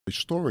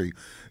story,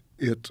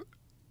 it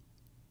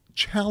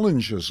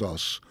challenges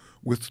us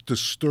with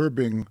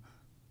disturbing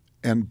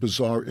and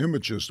bizarre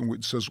images. And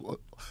it says, well,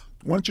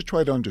 why don't you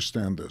try to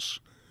understand this?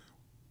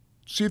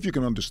 See if you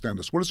can understand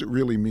this. What does it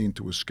really mean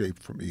to escape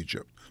from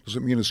Egypt? Does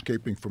it mean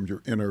escaping from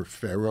your inner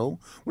Pharaoh?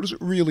 What does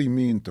it really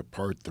mean to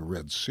part the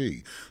Red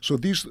Sea? So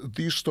these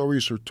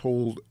stories are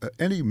told,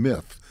 any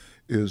myth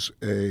is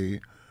a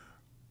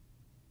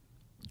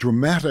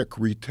dramatic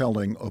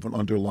retelling of an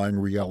underlying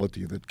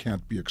reality that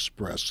can't be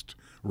expressed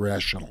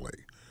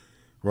rationally.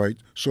 Right?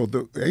 So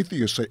the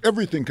atheists say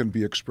everything can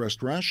be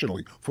expressed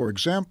rationally. For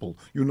example,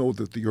 you know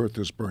that the earth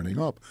is burning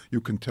up.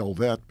 You can tell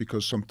that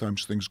because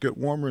sometimes things get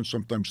warmer and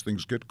sometimes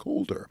things get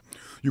colder.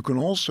 You can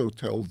also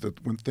tell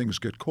that when things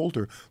get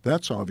colder,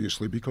 that's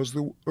obviously because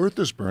the earth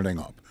is burning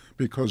up,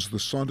 because the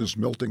sun is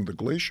melting the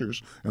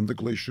glaciers and the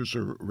glaciers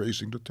are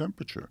raising the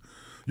temperature.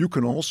 You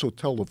can also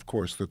tell, of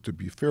course, that to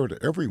be fair to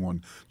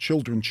everyone,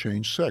 children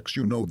change sex.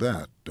 You know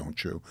that,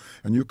 don't you?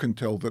 And you can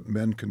tell that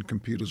men can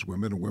compete as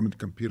women and women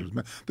compete as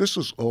men. This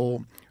is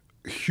all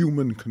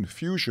human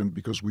confusion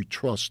because we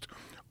trust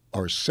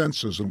our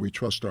senses and we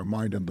trust our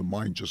mind, and the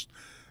mind just,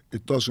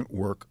 it doesn't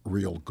work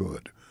real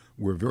good.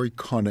 We're very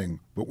cunning,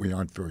 but we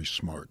aren't very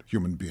smart,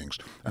 human beings.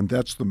 And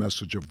that's the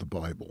message of the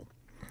Bible.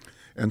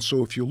 And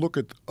so if you look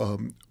at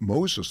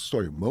Moses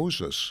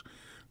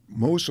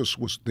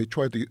was,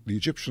 the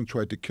Egyptians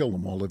tried to kill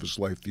him all of his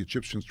life. The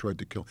Egyptians tried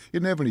to kill him. He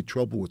didn't have any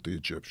trouble with the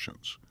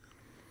Egyptians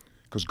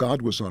because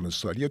God was on his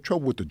side. He had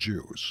trouble with the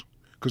Jews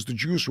because the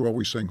Jews were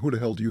always saying, who the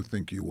hell do you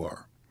think you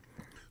are?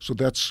 So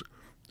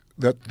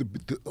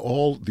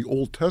all the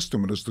Old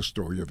Testament is the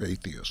story of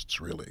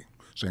atheists, really,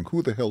 saying,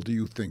 who the hell do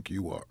you think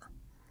you are?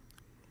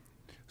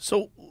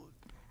 So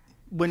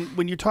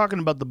when you're talking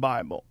about the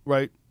Bible,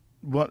 right?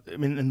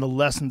 And the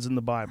lessons in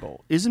the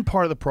Bible, isn't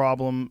part of the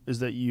problem is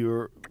that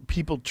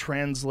people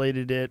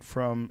translated it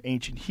from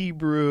ancient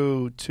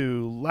Hebrew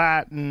to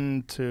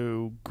Latin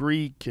to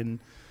Greek and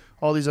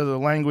all these other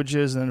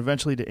languages, and then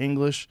eventually to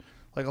English.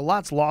 Like, a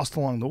lot's lost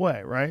along the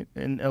way, right?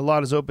 And a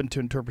lot is open to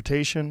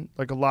interpretation.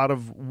 Like, a lot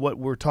of what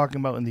we're talking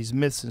about in these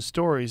myths and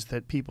stories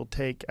that people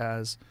take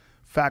as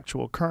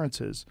factual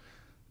occurrences,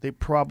 they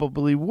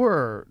probably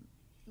were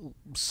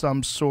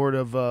some sort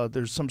of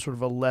there's some sort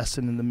of a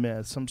lesson in the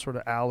myth, some sort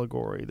of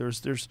allegory.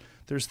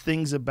 There's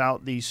things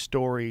about these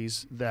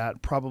stories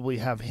that probably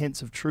have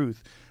hints of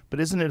truth. But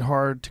isn't it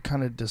hard to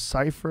kind of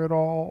decipher it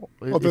all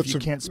if you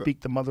can't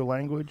speak the mother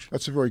language?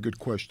 That's a very good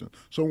question.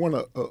 So I want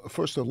to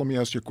first let me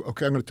ask you.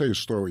 Okay, I'm going to tell you a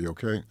story.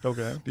 Okay.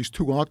 Okay. These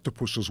two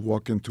octopuses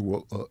walk into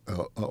a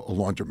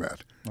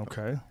laundromat.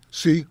 Okay.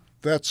 See,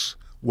 that's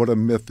what a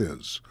myth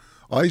is.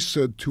 I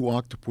said two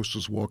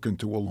octopuses walk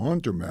into a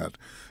laundromat,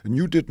 and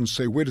you didn't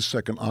say, wait a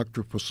second,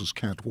 octopuses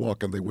can't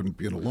walk and they wouldn't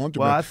be in a laundromat.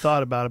 Well, I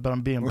thought about it, but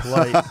I'm being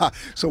polite.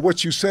 So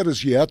what you said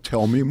is, yeah,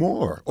 tell me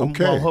more.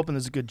 Okay. I'm hoping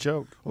there's a good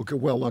joke. Okay,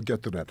 well, I'll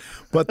get to that.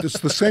 But it's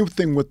the same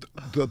thing with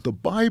the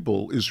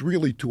Bible is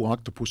really two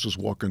octopuses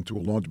walk into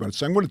a laundromat.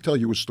 So I'm going to tell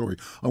you a story.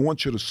 I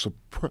want you to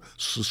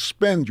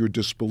suspend your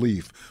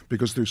disbelief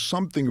because there's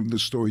something in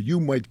this story you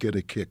might get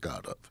a kick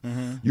out of.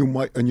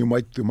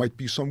 Mm-hmm. There might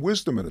be some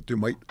wisdom in it. There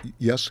might,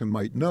 yes and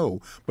might no.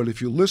 But if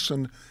you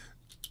listen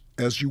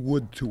as you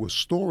would to a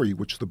story,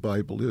 which the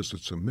Bible is,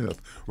 it's a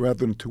myth,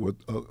 rather than to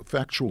a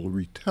factual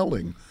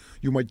retelling,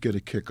 you might get a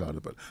kick out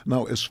of it.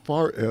 Now, as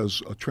far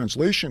as a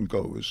translation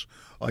goes,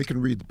 I can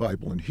read the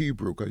Bible in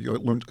Hebrew.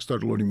 I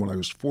started learning when I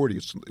was 40.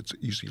 It's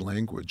easy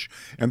language.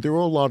 And there are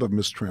a lot of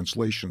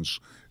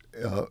mistranslations.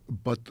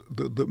 But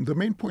the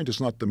main point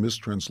is not the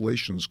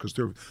mistranslations, because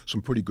there are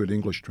some pretty good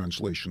English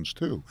translations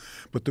too.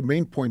 But the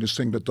main point is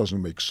saying that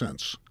doesn't make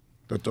sense.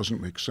 That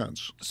doesn't make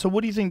sense. So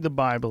what do you think the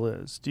Bible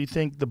is? Do you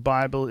think the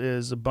Bible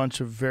is a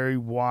bunch of very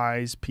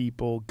wise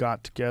people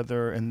got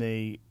together and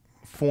they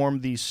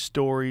formed these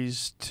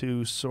stories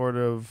to sort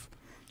of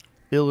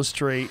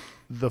illustrate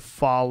the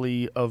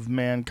folly of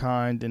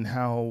mankind and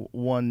how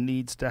one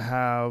needs to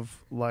have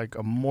like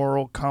a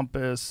moral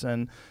compass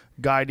and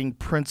guiding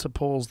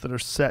principles that are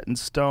set in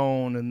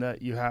stone, and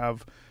that you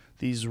have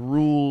these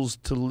rules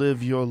to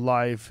live your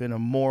life in a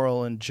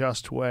moral and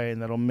just way, and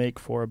that'll make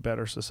for a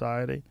better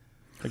society?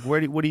 Like,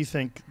 what do you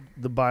think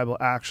the Bible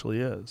actually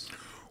is?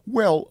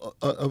 Well,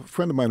 a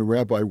friend of mine, a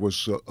rabbi,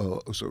 was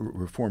a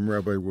Reform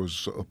rabbi,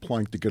 was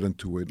applying to get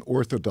into an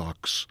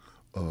Orthodox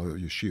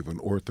yeshiva, an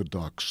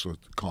Orthodox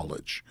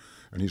college,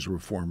 and he's a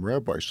Reform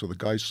rabbi. So the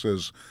guy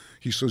says,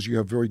 you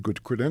have very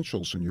good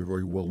credentials and you're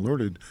very well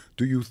learned.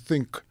 Do you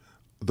think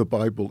the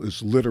Bible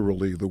is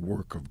literally the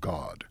work of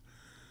God?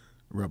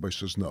 The rabbi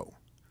says, no.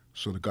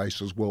 So the guy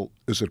says, well,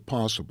 is it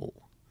possible?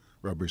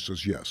 Rabbi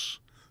says, yes.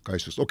 Guy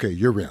says, okay,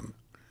 you're in.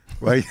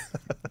 Right?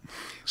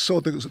 So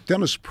there's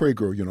Dennis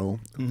Prager,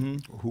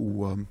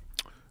 who I'm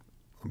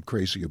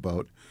crazy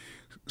about,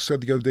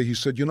 said the other day, he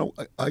said,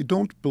 I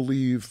don't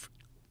believe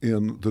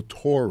in the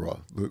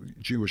Torah, the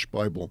Jewish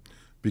Bible,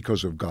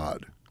 because of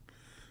God.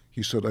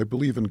 He said, I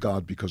believe in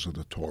God because of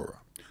the Torah.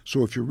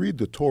 So if you read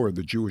the Torah,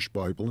 the Jewish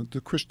Bible, and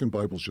the Christian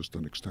Bible is just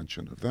an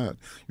extension of that,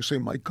 you say,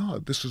 my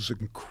God, this is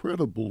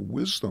incredible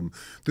wisdom.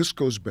 This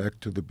goes back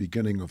to the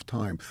beginning of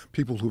time.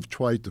 People who've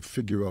tried to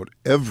figure out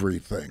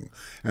everything.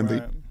 And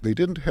Right. they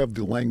didn't have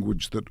the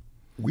language that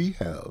we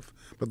have,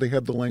 but they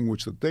had the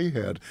language that they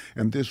had.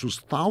 And this was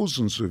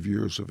thousands of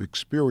years of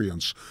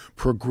experience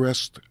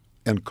progressed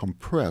and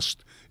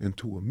compressed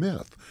into a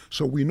myth.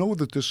 So we know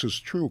that this is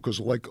true because,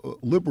 like,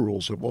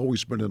 liberals have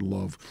always been in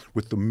love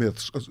with the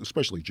myths,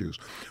 especially Jews,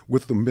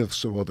 with the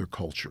myths of other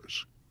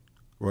cultures,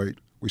 right?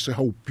 We say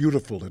how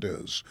beautiful it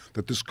is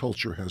that this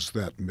culture has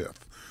that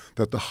myth,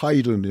 that the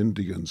Haida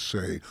Indians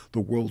say the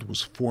world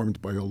was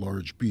formed by a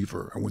large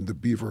beaver, and when the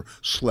beaver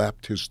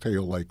slapped his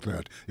tail like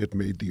that, it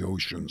made the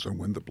oceans, and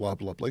when the blah,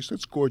 blah, blah. It's a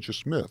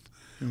gorgeous myth.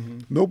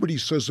 Nobody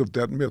says of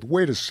that myth,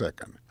 wait a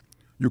second,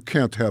 you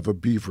can't have a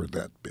beaver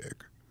that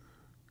big,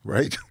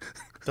 right?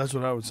 That's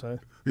what I would say.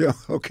 Yeah,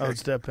 I okay. would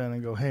step in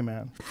and go, hey,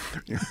 man.